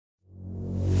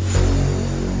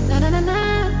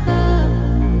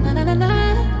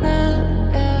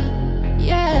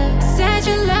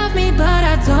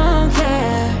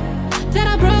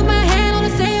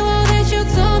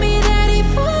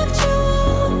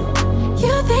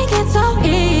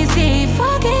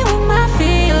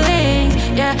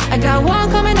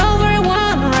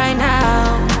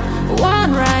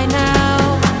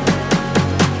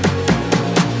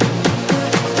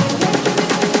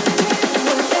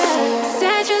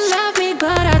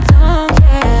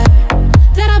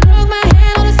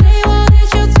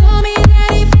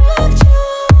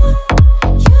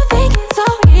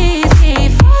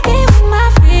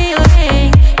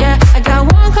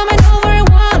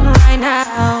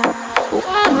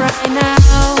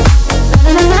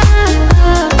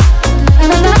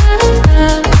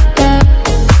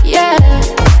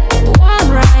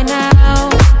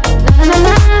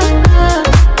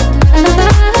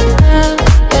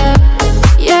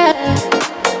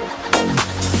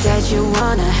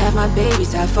have my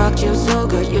babies. I fucked you so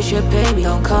good, you should pay me.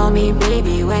 Don't call me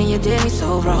baby when you did me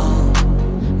so wrong.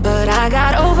 But I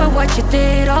got over what you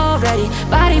did already.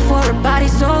 Body for a body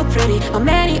so pretty. How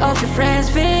many of your friends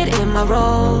fit in my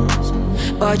roles?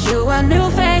 Bought you a new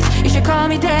face, you should call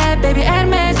me dad, baby, and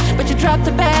miss. But you dropped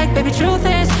the bag, baby, truth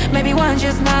is maybe one's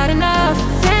just not enough.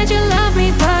 Said you love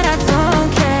me, but I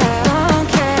don't care.